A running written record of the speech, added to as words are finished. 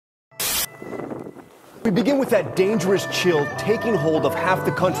We begin with that dangerous chill taking hold of half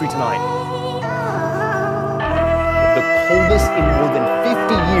the country tonight. The coldest in more than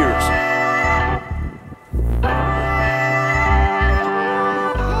 50 years.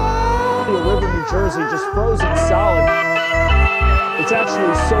 River, New Jersey, just frozen solid. It's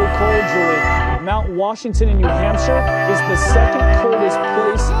actually so cold, Julie. Mount Washington in New Hampshire is the second coldest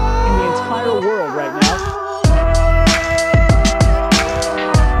place in the entire world right now.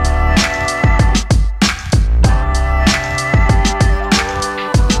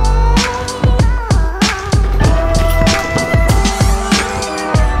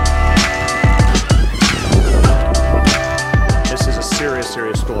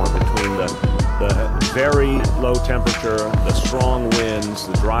 Serious storm between the very low temperature, the strong winds,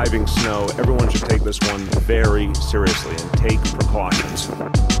 the driving snow. Everyone should take this one very seriously and take precautions.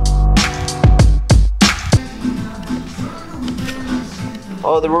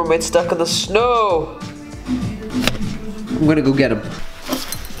 Oh, the roommate's stuck in the snow. I'm gonna go get him.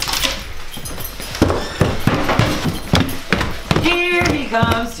 Here he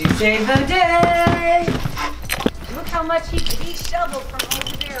comes to save the day. Look how much he shoveled from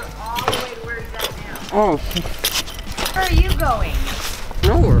over there all the way to where he's at now. Oh. Where are you going?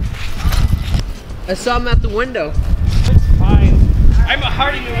 Nowhere. I saw him at the window. It's fine. I'm a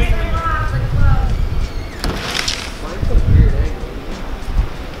hardy New England.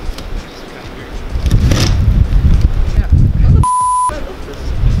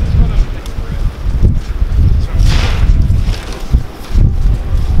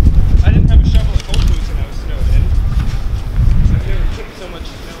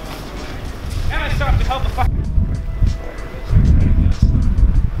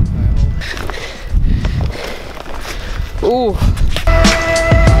 Ooh.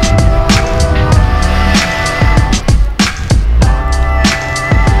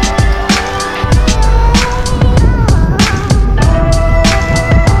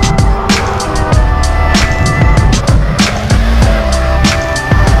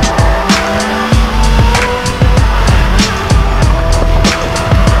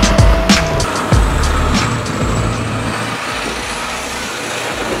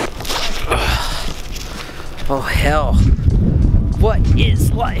 Oh hell. What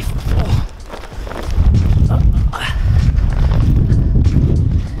is life? Oh.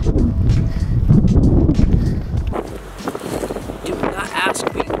 Do not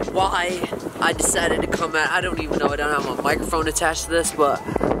ask me why I decided to come out. I don't even know. I don't have a microphone attached to this, but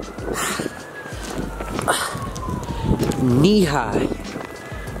knee high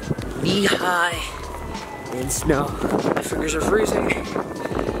in snow. My fingers are freezing.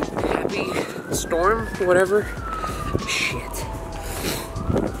 Happy storm, whatever. Shit.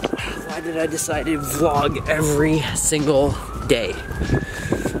 Why did I decide to vlog every single day?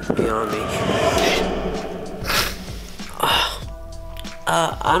 Beyond me.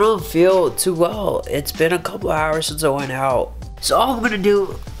 I don't feel too well. It's been a couple hours since I went out. So all I'm gonna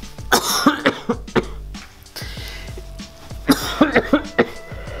do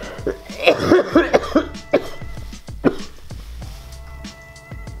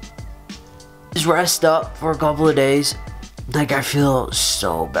is rest up for a couple of days. Like, I feel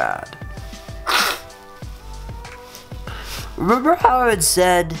so bad. Remember how I had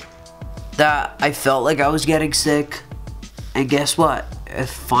said that I felt like I was getting sick? And guess what? It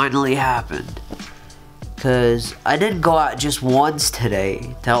finally happened. Because I didn't go out just once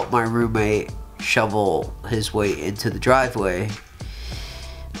today to help my roommate shovel his way into the driveway.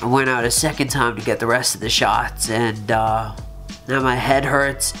 I went out a second time to get the rest of the shots, and now my head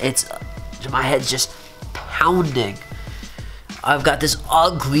hurts. My head's just pounding. I've got this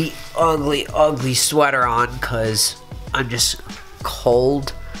ugly sweater on because I'm just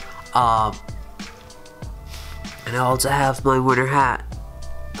cold. And I also have my winter hat.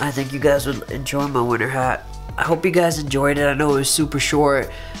 I think you guys would enjoy my winter hat. I hope you guys enjoyed it. I know it was super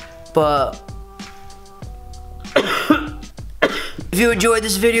short, but if you enjoyed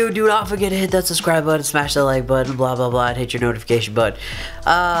this video, do not forget to hit that subscribe button, smash that like button, blah blah blah, and hit your notification button.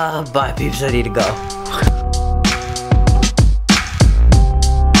 Bye peeps, I need to go.